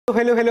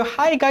Hello.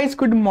 Hi guys,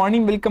 good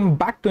morning. Welcome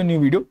back to a new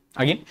video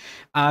again.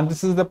 And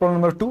this is the problem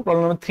number 2.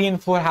 Problem number 3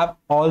 and 4 have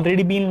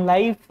already been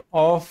live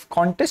of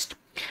contest.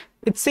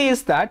 It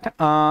says that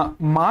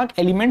mark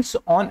elements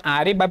on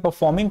array by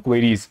performing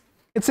queries.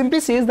 It simply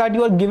says that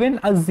you are given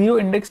a zero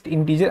indexed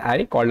integer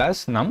array called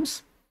as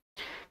nums,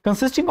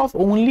 consisting of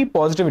only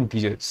positive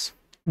integers.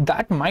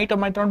 That might or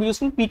might not be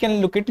useful. We can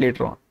look at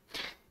later on.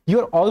 You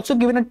are also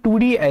given a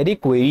 2D array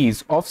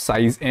queries of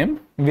size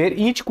m, where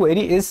each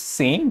query is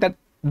saying that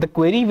the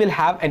query will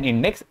have an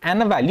index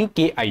and a value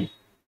ki.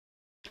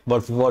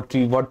 What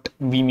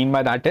we mean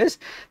by that is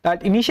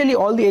that initially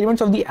all the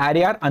elements of the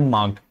array are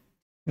unmarked.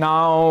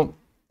 Now,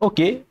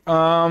 okay,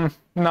 now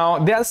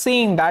they are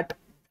saying that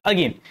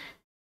again,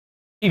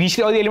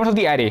 initially all the elements of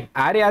the array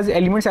has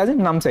elements as in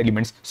nums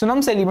elements. So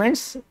nums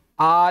elements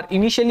are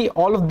initially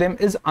all of them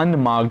is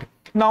unmarked.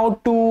 Now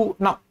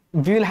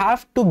we will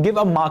have to give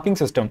a marking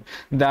system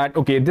that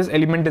okay, this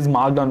element is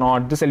marked or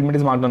not, this element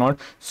is marked or not.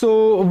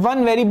 So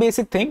one very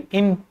basic thing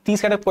in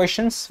these kind of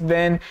questions,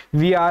 when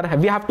we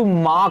have to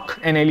mark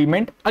an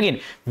element, again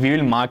we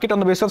will mark it on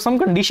the basis of some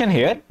condition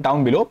here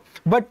down below.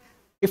 But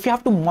if you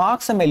have to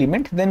mark some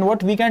element, then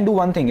what we can do,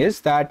 one thing is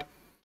that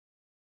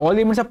all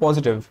elements are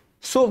positive.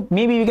 So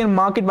maybe we can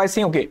mark it by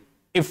saying okay,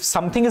 if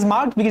something is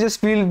marked, we can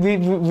just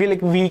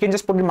we can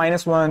just put it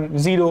 -1,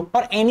 0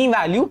 or any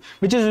value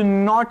which is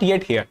not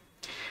yet here.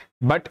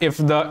 But if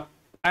the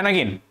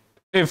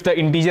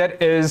integer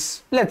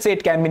is, let's say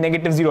it can be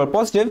 -0 or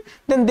positive,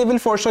 then they will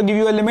for sure give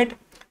you a limit.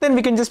 Then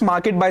we can just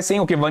mark it by saying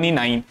okay,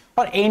 1e9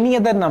 or any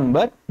other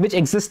number which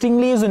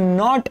existingly is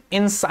not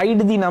inside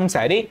the nums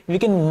array. We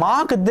can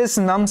mark this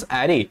nums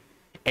array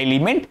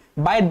element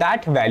by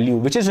that value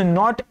which is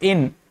not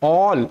in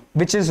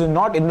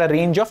the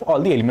range of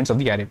all the elements of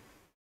the array.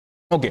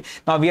 Okay,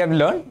 now we have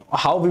learned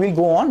how we will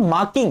go on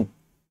marking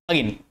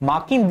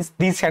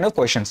these kind of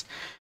questions.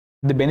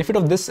 The benefit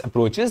of this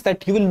approach is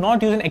that you will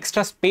not use an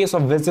extra space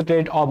of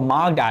visited or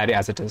marked array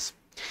as it is.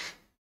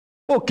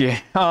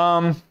 Okay,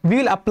 we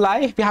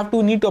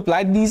need to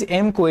apply these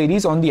m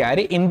queries on the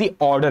array in the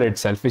order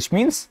itself, which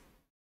means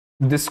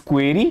this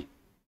query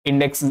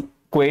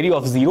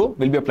of 0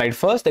 will be applied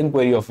first, then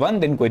query of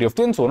 1, then query of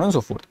 2, and so on and so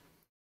forth.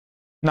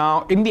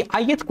 Now in the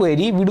ith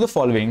query, we do the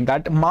following: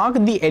 that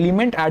mark the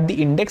element at the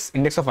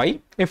index of I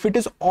if it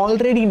is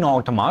already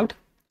not marked.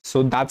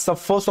 So that's the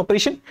first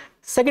operation.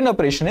 Second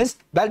operation is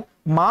that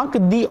mark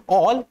the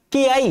all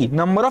ki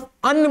number of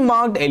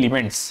unmarked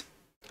elements.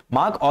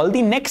 Mark all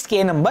the next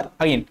ki number.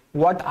 Again,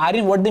 what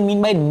they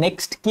mean by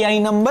next ki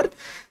number?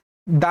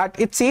 That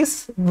it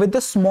says with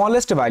the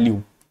smallest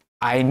value.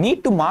 I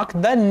need to mark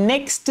the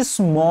next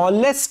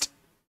smallest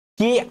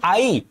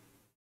ki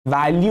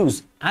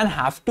values and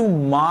have to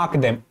mark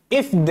them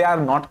if they are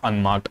not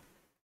unmarked.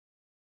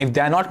 If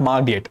they are not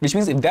marked yet, which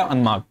means if they are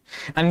unmarked,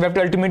 and we have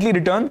to ultimately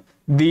return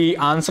the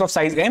answer of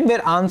size m,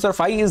 where answer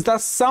phi is the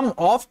sum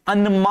of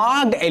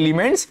unmarked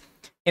elements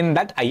in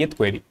that ith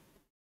query.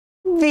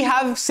 We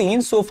have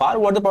seen so far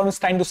what the problem is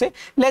trying to say.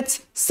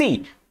 Let's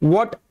see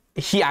what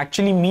he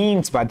actually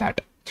means by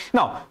that.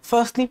 Now,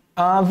 firstly,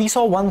 we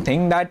saw one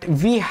thing, that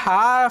we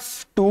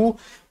have to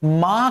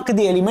mark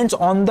the elements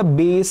on the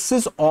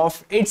basis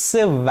of its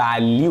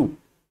value.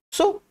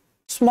 So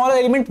smaller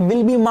element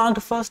will be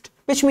marked first,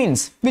 which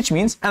means,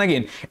 and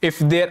again, if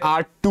there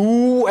are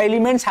two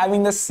elements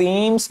having the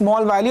same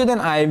small value, then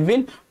I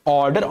will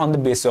order on the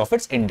basis of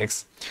its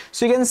index.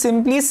 So you can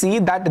simply see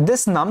that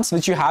this nums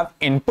which you have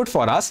input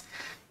for us,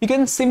 you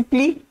can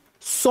simply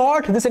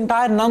sort this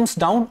entire nums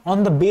down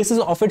on the basis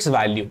of its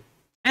value,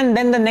 and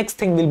then the next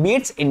thing will be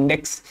its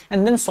index,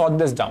 and then sort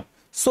this down,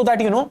 so that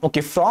you know,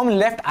 okay, from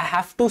left I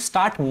have to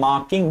start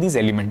marking these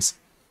elements,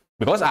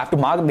 because I have to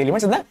mark the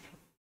elements in the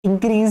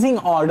increasing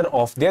order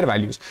of their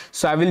values.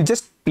 So I will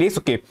just place,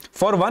 okay,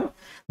 for 1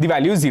 the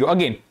value is 0.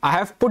 Again, I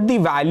have put the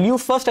value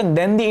first and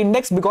then the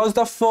index, because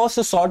the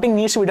first sorting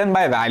needs to be done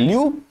by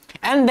value,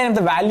 and then if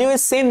the value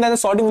is same, then the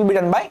sorting will be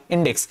done by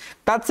index.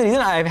 That's the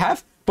reason I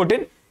have put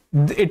in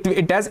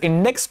it as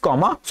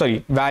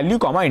value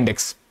comma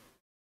index.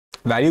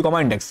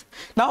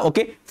 Now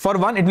okay, for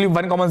 1 it will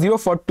be 1 0,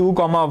 for 2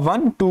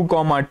 1 2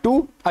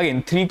 2,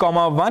 again 3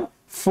 1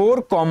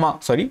 4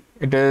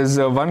 it is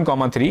 1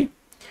 3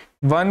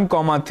 1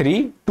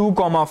 3 2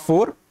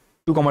 4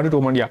 2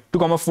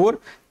 4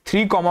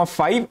 3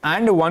 5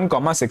 and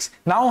 1 6.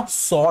 Now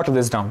sort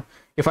this down.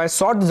 If I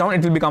sort this down,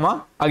 it will become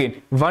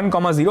again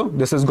 1 0.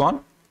 This is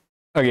gone.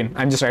 Again,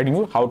 I'm just writing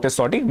you how it is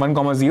sorting.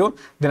 1 0,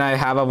 then I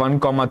have a 1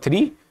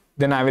 3,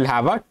 then I will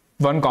have a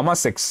 1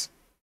 6.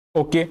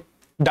 Okay,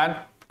 done.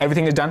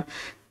 Everything is done.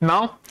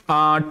 Now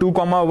 2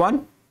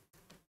 1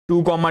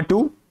 2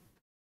 2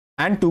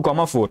 and 2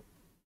 4,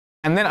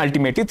 and then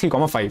ultimately 3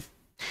 5.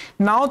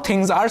 Now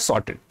things are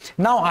sorted.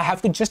 Now I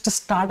have to just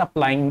start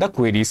applying the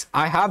queries.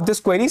 I have these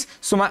queries,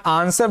 so my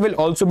answer will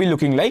also be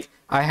looking like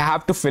I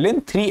have to fill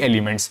in 3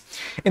 elements.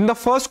 In the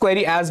first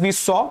query, as we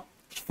saw,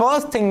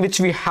 first thing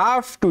which we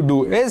have to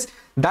do is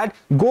that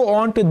go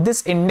on to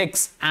this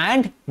index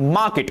and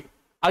mark it.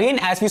 Again,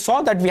 as we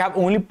saw that we have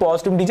only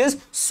positive integers,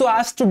 so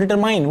as to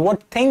determine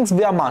what things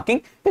we are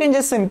marking, we can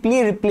just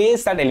simply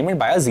replace that element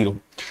by a 0.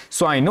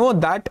 So I know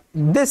that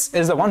this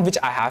is the one which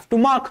I have to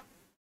mark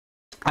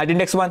at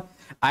index 1.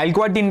 I'll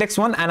go at the index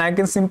 1 and I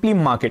can simply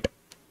mark it.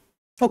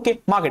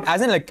 Okay, mark it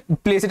as in like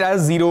place it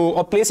as 0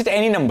 or place it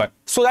any number,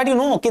 so that you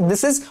know, okay,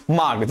 this is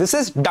marked, this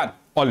is done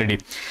already.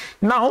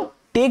 Now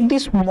take the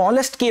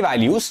smallest k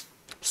values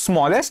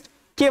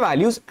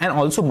and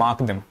also mark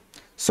them.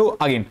 So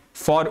again,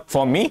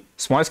 for me,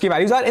 smallest k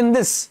values are in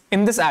this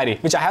array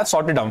which I have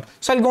sorted down.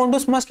 So I'll go on to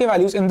smallest k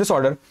values in this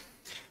order.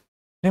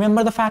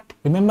 Remember the fact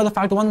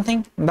one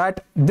thing,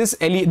 that this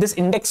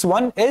index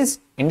 1 is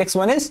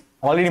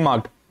already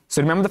marked.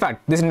 So remember the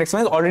fact, this index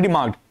 1 is already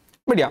marked.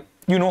 But yeah,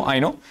 you know, I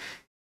know.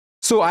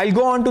 So I'll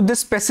go on to this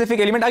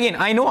specific element. Again,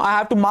 I know I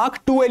have to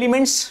mark two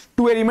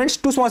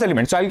smallest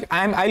elements. So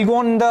I'll go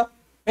on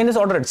in this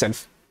order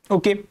itself.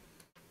 Okay.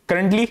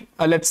 Currently,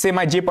 let's say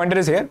my j pointer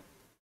is here.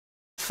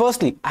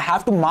 Firstly, I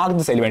have to mark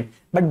this element.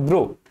 But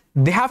bro,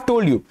 they have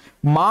told you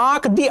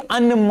mark the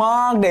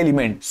unmarked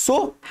element.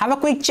 So have a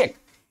quick check.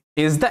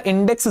 Is the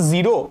index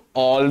 0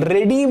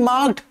 already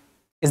marked?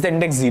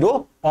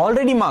 No,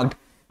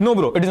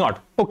 bro, it is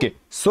not. Okay,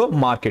 so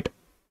mark it.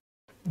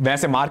 When I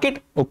say mark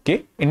it,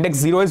 okay, index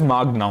 0 is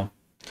marked now.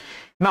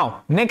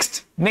 Now,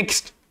 next,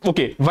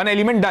 okay, one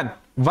element done.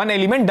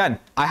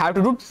 I have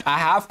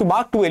to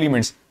mark two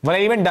elements. One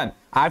element done.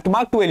 I have to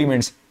mark two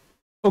elements.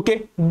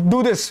 Okay,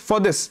 do this for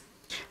this.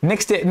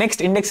 Next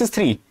index is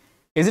 3.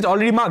 Is it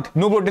already marked?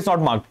 No, bro, it is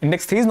not marked.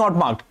 Index 3 is not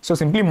marked. So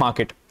simply mark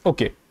it.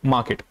 Okay,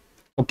 mark it.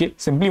 Okay,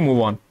 simply move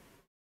on.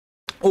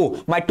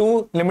 Oh, my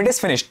to limit is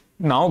finished.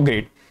 Now,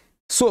 great.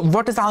 So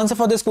what is the answer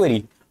for this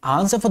query?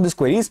 Answer for this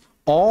query is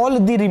all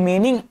the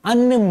remaining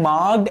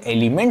unmarked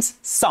elements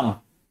sum.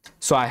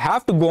 So I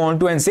have to go on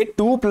to and say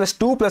 2 plus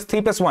 2 plus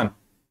 3 plus 1.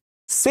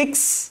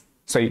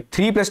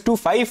 3 plus 2,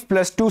 5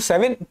 plus 2,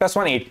 7 plus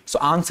 1, 8. So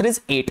answer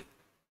is 8.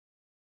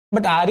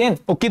 But Aryan,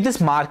 okay,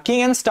 this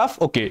marking and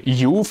stuff, okay,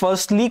 you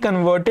firstly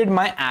converted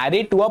my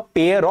array to a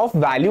pair of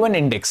value and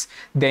index.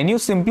 Then you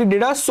simply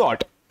did a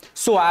sort.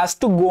 So as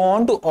to go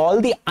on to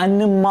all the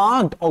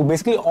unmarked, or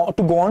basically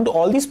to go on to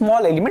all the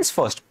small elements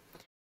first.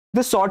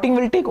 The sorting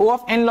will take O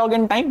of n log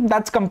n time.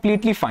 That's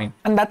completely fine.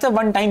 And that's a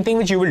one-time thing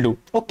which you will do.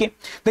 Okay.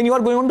 Then you are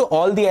going on to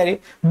all the array.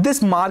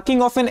 This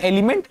marking of an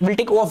element will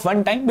take O of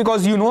 1 time,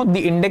 because you know the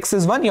index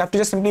is 1. You have to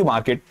just simply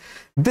mark it.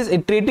 This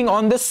iterating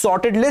on this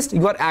sorted list,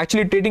 you are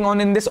actually iterating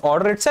on in this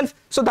order itself.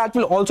 So that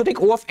will also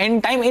take O of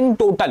n time in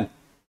total.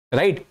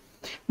 Right.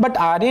 But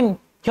Aryan,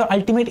 your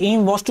ultimate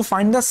aim was to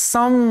find the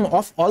sum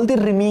of all the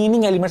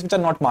remaining elements which are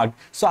not marked.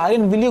 So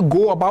Aryan, will you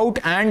go about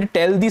and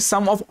tell the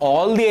sum of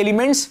all the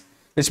elements?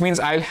 Which means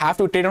I'll have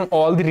to iterate on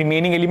all the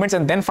remaining elements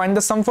and then find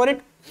the sum for it?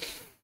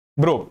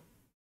 Bro,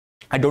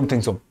 I don't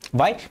think so.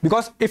 Why?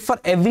 Because if for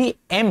every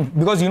m,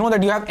 because you know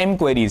that you have m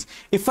queries,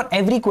 if for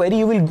every query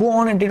you will go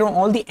on and iterate on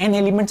all the n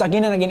elements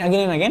again and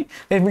again,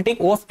 then it will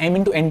take O of m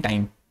into n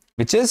time,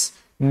 which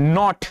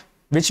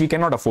we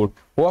cannot afford.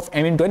 O of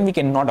m into n we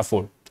cannot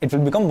afford. It will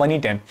become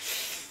 1e10.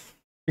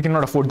 We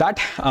cannot afford that.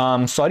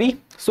 Sorry.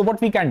 So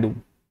what we can do?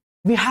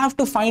 We have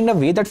to find a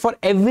way that for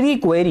every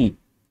query,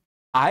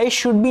 I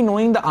should be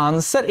knowing the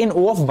answer in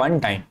O of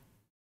 1 time.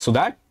 So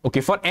that,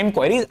 okay, for m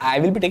queries, I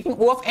will be taking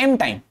O of m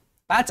time.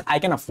 That's I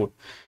can afford.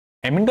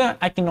 M into n,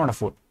 I cannot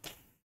afford.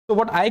 So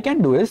what I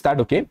can do is that,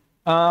 okay,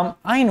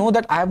 I know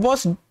that I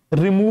was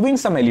removing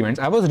some elements.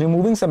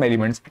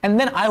 And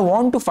then I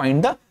want to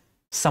find the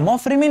sum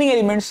of remaining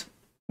elements.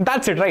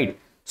 That's it, right?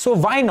 So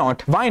why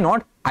not?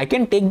 I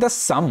can take the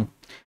sum.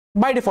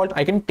 By default,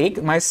 I can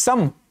take my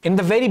sum in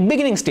the very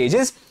beginning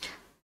stages.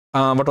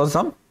 What was the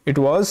sum? It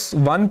was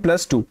 1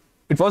 plus 2.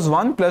 It was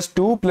 1 plus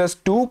 2 plus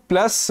 2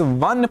 plus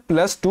 1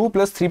 plus 2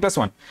 plus 3 plus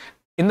 1.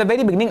 In the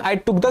very beginning, I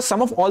took the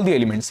sum of all the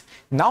elements.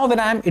 Now when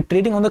I am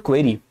iterating on the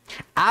query,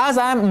 as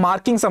I am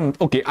marking some,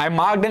 okay, I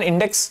marked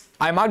index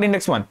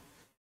 1.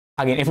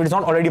 Again, if it is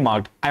not already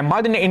marked, I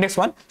marked in index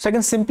 1. So I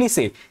can simply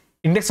say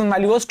index 1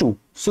 value was 2.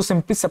 So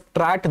simply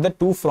subtract the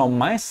 2 from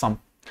my sum.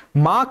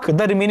 Mark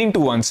the remaining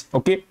 2 ones.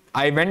 Okay,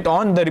 I went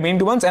on the remaining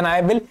 2 ones and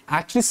I will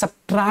actually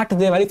subtract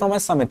the value from my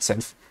sum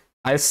itself.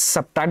 I'll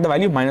subtract the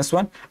value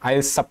 -1.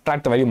 I'll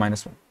subtract the value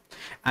 -1.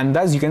 And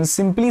thus you can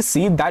simply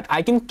see that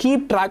I can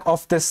keep track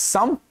of this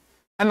sum.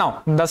 And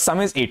now the sum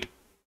is 8.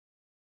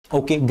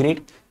 Okay,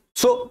 great.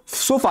 So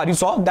far you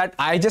saw that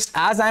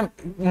as I'm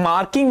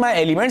marking my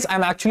elements,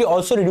 I'm actually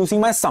also reducing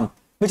my sum,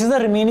 which is the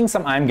remaining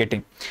sum I'm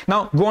getting.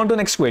 Now go on to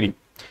the next query.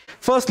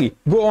 Firstly,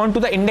 go on to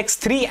the index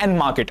 3 and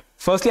mark it.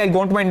 Firstly, I'll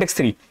go on to my index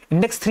 3.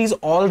 Index 3 is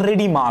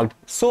already marked.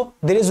 So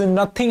there is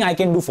nothing I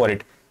can do for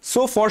it.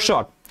 So for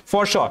sure,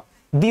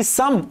 the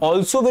sum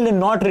also will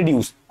not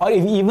reduce, or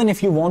even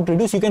if you want to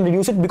reduce, you can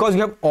reduce it, because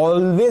you have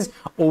always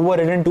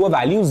overridden to a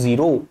value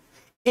 0.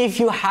 If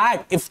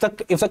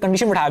the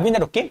condition would have been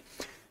that, okay,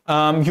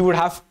 you would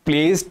have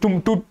placed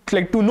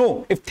to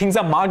know if things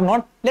are marked or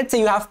not. Let's say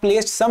you have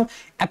placed some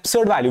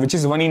absurd value, which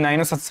is 1e9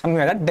 or something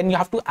like that. Then you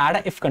have to add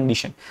a if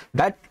condition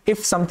that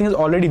if something is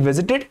already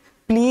visited,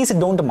 please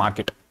don't mark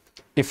it.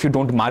 if you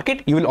don't mark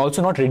it, you will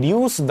also not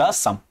reduce the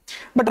sum.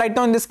 But right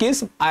now in this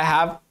case, I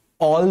have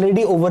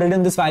already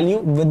overridden this value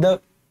with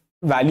the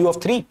value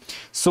of 3.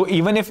 So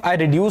even if I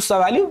reduce the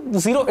value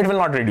 0, it will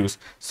not reduce.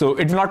 So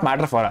it will not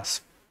matter for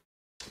us.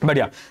 But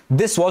yeah,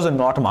 this was a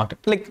not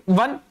marked. Like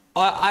 1,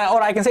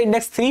 or I can say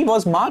index 3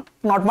 was marked,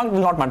 not marked,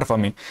 will not matter for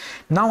me.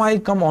 Now I'll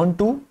come on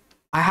to,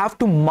 I have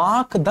to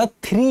mark the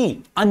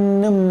 3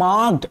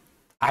 unmarked.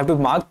 I have to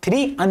mark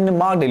 3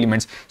 unmarked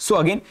elements. So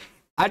again,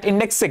 at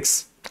index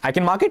 6, I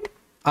can mark it.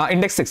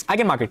 Index 6, I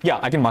can mark it. Yeah,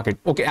 I can mark it.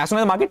 Okay, as soon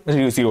as I mark it,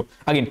 reduce 0.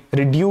 Again,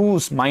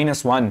 reduce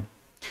 -1.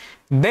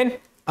 Then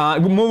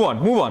move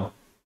on.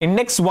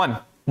 Index 1,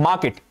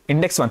 mark it.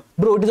 Index 1.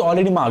 Bro, it is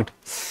already marked.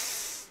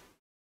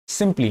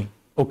 Simply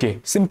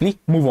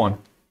move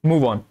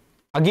on.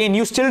 Again,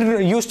 you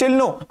still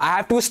know. I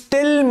have to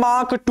still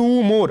mark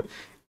 2 more.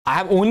 I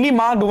have only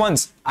marked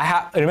once.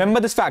 Remember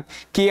this fact.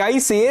 KI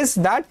says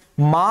that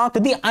mark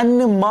the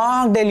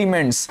unmarked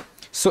elements.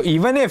 So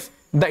even if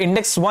the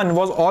index 1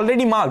 was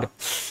already marked,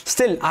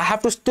 still I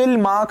have to still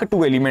mark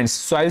 2 elements.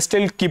 So I'll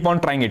still keep on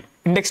trying it.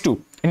 Index 2,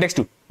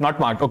 not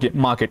marked. Okay,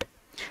 mark it.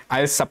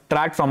 I'll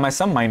subtract from my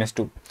sum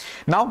 -2.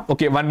 Now,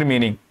 okay, 1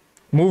 remaining.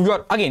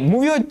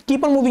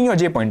 Keep on moving your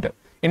J pointer.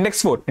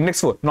 Index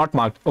 4, not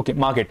marked. Okay,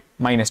 mark it,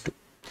 -2.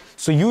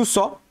 So you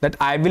saw that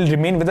I will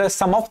remain with a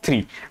sum of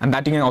 3, and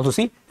that you can also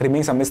see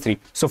remaining sum is 3.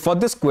 So for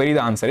this query,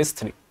 the answer is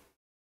 3.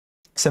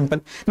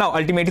 Simple. Now,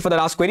 ultimately for the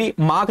last query,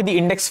 mark the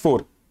index 4.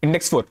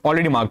 Index 4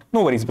 already marked.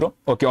 No worries, bro.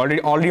 Okay,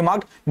 already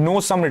marked. No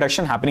sum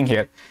reduction happening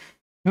here.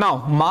 Now,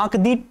 mark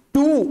the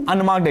 2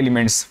 unmarked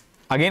elements.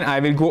 Again, I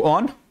will go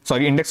on.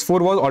 Sorry, index 4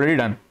 was already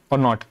done or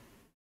not.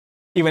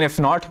 Even if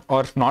not,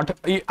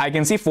 I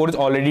can see 4 is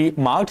already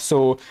marked,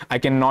 so I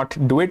cannot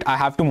do it. I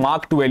have to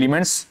mark 2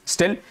 elements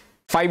still.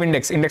 5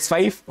 index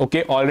 5,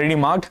 okay, already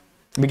marked,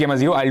 became a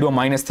 0. I'll do a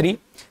 -3.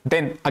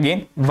 Then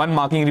again, 1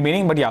 marking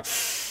remaining, but yeah,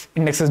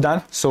 index is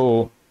done.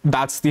 So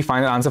that's the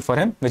final answer for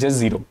him, which is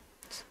 0.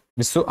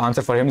 So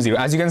answer for him 0.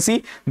 As you can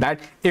see that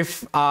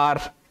if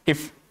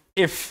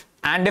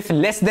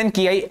less than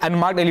ki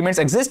unmarked elements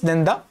exist,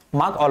 then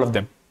mark all of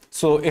them.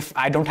 So if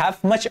I don't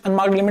have much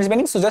unmarked elements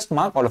remaining, so just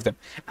mark all of them.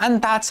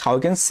 And that's how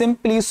you can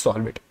simply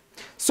solve it.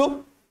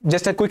 So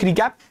just a quick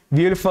recap.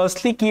 We will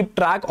firstly keep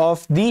track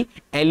of the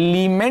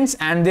elements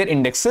and their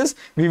indexes.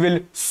 We will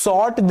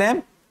sort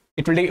them.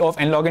 It will take of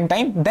n log n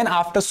time. Then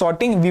after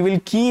sorting, we will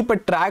keep a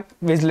track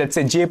with, let's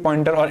say, J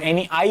pointer or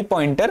any I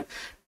pointer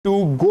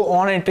to go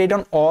on and iterate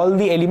on all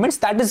the elements.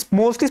 That is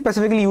mostly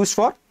specifically used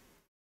for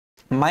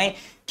my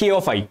K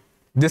of I,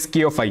 this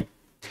K of I.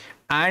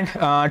 And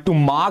to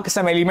mark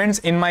some elements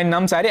in my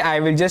nums array, I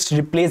will just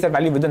replace that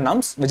value with the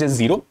nums, which is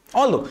 0.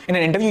 Although in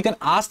an interview, you can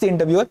ask the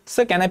interviewer,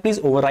 sir, can I please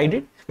override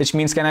it? Which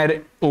means, can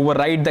I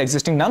override the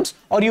existing nums?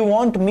 Or you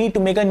want me to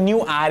make a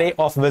new array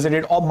of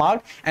visited or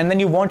marked, and then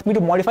you want me to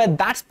modify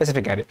that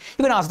specific array?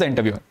 You can ask the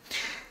interviewer.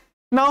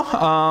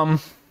 Now,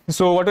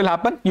 so what will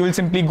happen? You will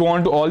simply go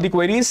on to all the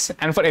queries,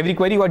 and for every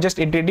query, you are just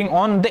iterating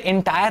on the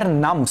entire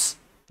nums.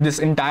 This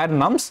entire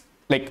nums,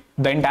 like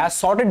the entire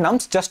sorted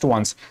nums, just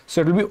once.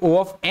 So it will be O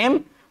of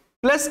m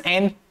plus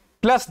n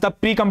plus the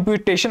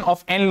pre-computation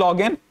of n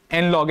log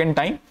n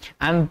time,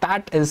 and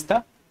that is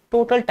the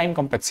total time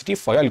complexity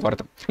for your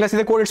algorithm. Let's see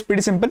the code. It's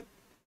pretty simple.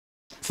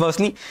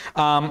 Firstly,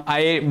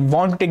 I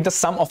want to take the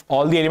sum of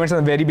all the elements in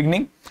the very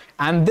beginning,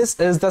 and this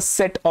is the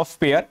set of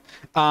pair,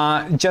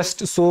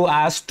 just so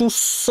as to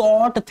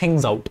sort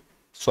things out.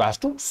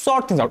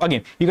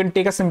 Again, you can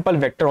take a simple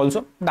vector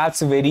also.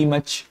 That's very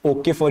much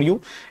okay for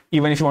you.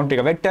 Even if you want to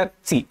take a vector,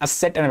 see, a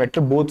set and a vector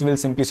both will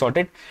simply sort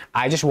it.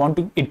 I just want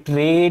to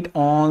iterate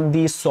on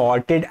the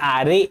sorted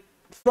array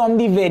from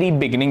the very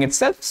beginning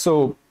itself.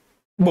 So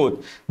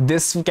both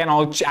this can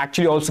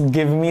actually also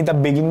give me the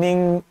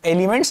beginning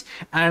elements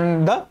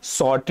and the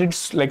sorted,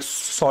 like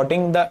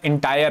sorting the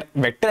entire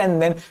vector,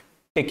 and then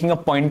taking a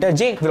pointer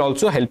j will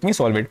also help me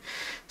solve it.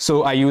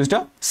 So I used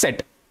a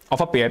set of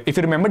a pair. If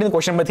you remember in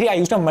question number 3, I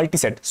used a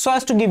multi-set so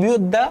as to give you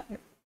the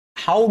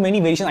how many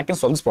variations I can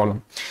solve this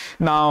problem.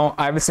 Now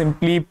I will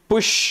simply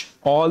push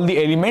all the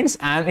elements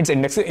and its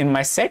indexes in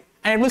my set,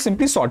 and it will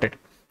simply sort it.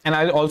 And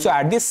I will also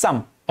add the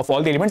sum of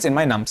all the elements in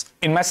my nums,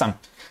 in my sum.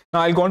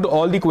 Now I'll go on to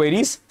all the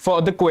queries.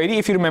 For the query,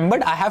 if you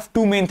remembered, I have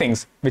 2 main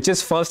things, which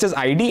is first is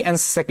ID and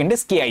second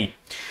is KI.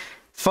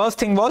 First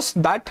thing was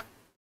that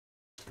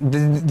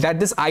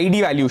this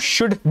ID value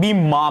should be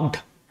marked.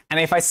 And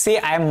if I say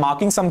I am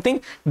marking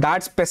something,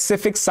 that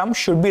specific sum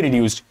should be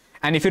reduced.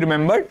 And if you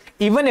remember,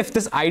 even if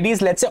this ID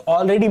is, let's say,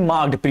 already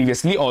marked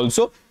previously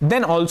also,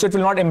 then also it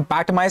will not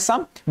impact my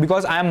sum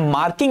because I am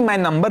marking my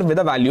number with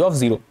a value of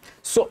 0.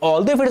 So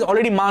although if it is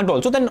already marked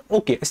also, then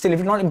okay, still it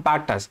will not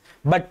impact us.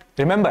 But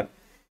remember,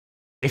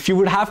 if you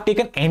would have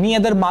taken any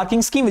other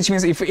marking scheme, which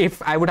means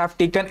if I would have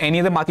taken any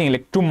other marking,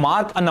 like to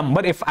mark a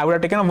number, if I would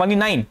have taken a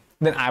 1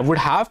 then I would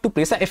have to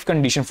place a if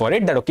condition for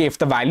it, that okay, if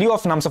the value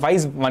of nums of I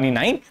is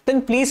 1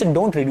 then please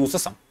don't reduce the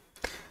sum.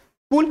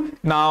 Cool.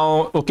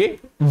 Now, okay,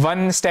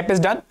 one step is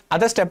done.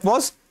 Other step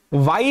was,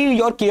 while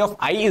your K of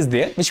I is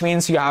there, which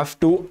means you have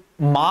to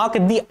mark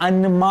the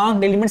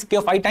unmarked elements k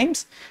of I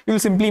times, you will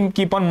simply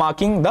keep on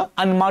marking the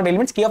unmarked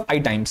elements k of I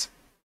times.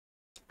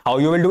 How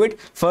you will do it?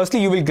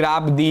 Firstly, you will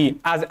grab the,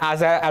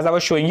 as I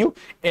was showing you,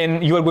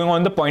 you are going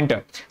on the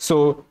pointer.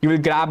 So you will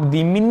grab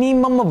the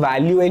minimum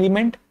value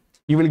element.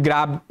 You will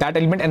grab that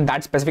element and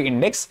that specific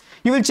index.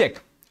 You will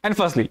check. And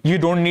firstly, you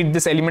don't need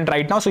this element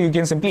right now, so you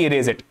can simply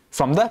erase it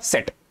from the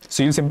set.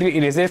 So you simply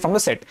erase it from the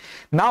set.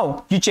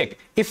 Now you check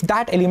if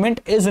that element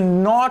is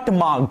not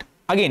marked.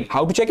 Again,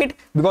 how to check it?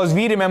 Because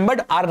we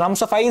remembered our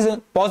nums of I is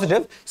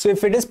positive. So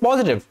if it is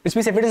positive, which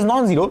means if it is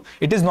non-zero,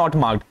 it is not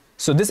marked.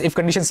 So this if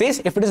condition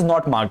says if it is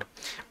not marked.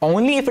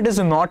 Only if it is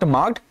not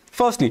marked,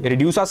 firstly,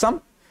 reduce our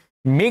sum,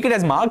 make it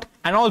as marked,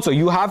 and also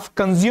you have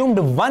consumed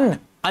one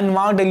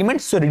unmarked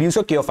element, so reduce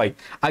your k of I.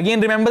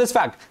 Again, remember this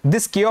fact.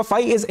 This k of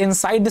I is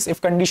inside this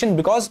if condition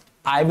because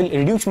I will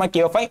reduce my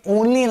k of I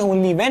only and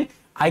only when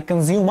I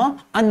consume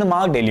a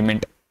unmarked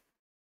element.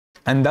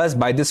 And thus,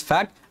 by this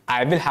fact,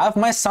 I will have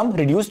my sum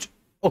reduced.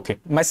 Okay,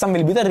 my sum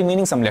will be the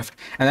remaining sum left,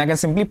 and I can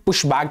simply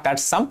push back that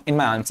sum in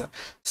my answer.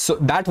 So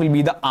that will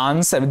be the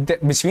answer,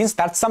 which means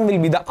that sum will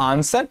be the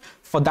answer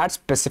for that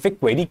specific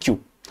query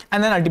Q.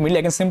 And then ultimately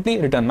I can simply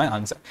return my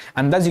answer.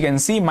 And thus you can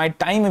see my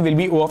time will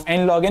be O of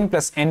n log n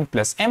plus m.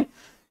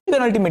 You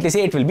can ultimately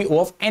say it will be O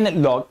of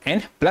n log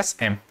n plus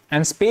m.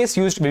 And space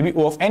used will be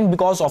O of n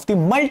because of the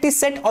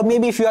multi-set, or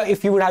maybe if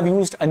you would have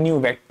used a new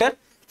vector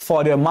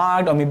for your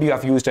marked, or maybe you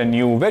have used a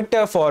new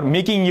vector for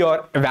making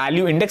your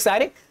value index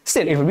array,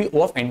 still it will be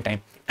O of n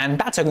time. And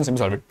that's how you can simply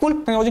solve it. Cool.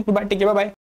 Thank you for watching. Goodbye. Take care. Bye-bye.